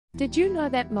Did you know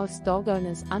that most dog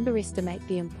owners underestimate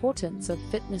the importance of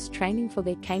fitness training for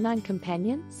their canine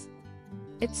companions?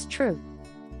 It's true.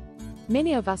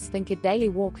 Many of us think a daily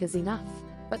walk is enough,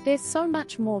 but there's so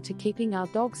much more to keeping our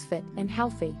dogs fit and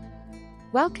healthy.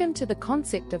 Welcome to the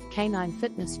concept of canine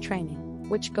fitness training,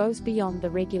 which goes beyond the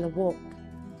regular walk.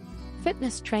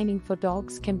 Fitness training for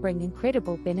dogs can bring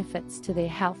incredible benefits to their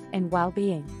health and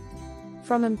well-being.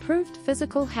 From improved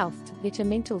physical health to better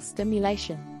mental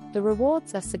stimulation, the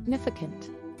rewards are significant.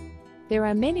 There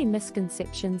are many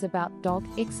misconceptions about dog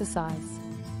exercise.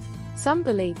 Some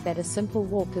believe that a simple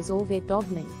walk is all their dog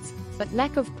needs, but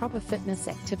lack of proper fitness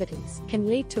activities can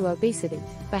lead to obesity,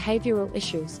 behavioral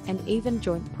issues, and even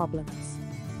joint problems.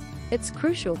 It's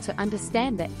crucial to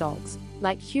understand that dogs,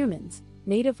 like humans,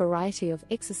 need a variety of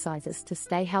exercises to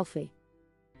stay healthy.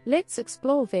 Let's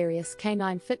explore various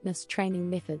canine fitness training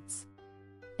methods.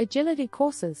 Agility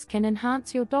courses can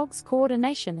enhance your dog's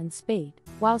coordination and speed,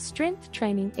 while strength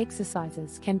training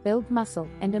exercises can build muscle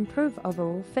and improve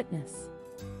overall fitness.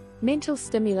 Mental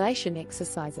stimulation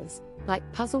exercises,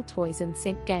 like puzzle toys and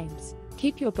scent games,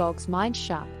 keep your dog's mind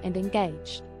sharp and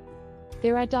engaged.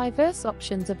 There are diverse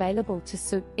options available to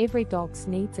suit every dog's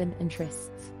needs and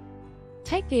interests.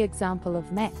 Take the example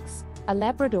of Max, a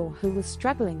Labrador who was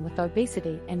struggling with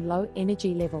obesity and low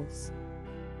energy levels.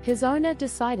 His owner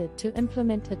decided to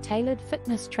implement a tailored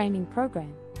fitness training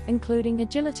program, including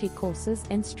agility courses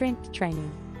and strength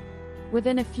training.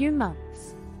 Within a few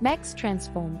months, Max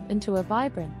transformed into a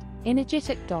vibrant,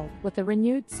 energetic dog with a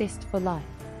renewed zest for life.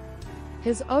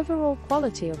 His overall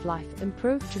quality of life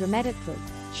improved dramatically,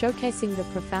 showcasing the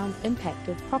profound impact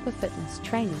of proper fitness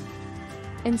training.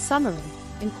 In summary,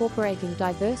 incorporating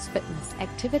diverse fitness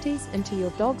activities into your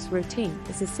dog's routine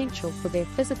is essential for their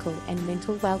physical and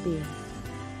mental well-being.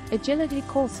 Agility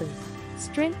courses,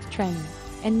 strength training,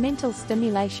 and mental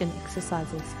stimulation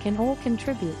exercises can all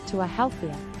contribute to a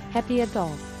healthier, happier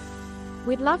dog.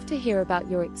 We'd love to hear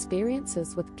about your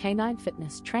experiences with canine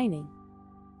fitness training.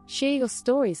 Share your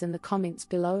stories in the comments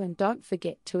below and don't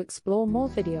forget to explore more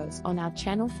videos on our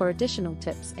channel for additional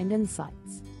tips and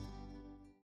insights.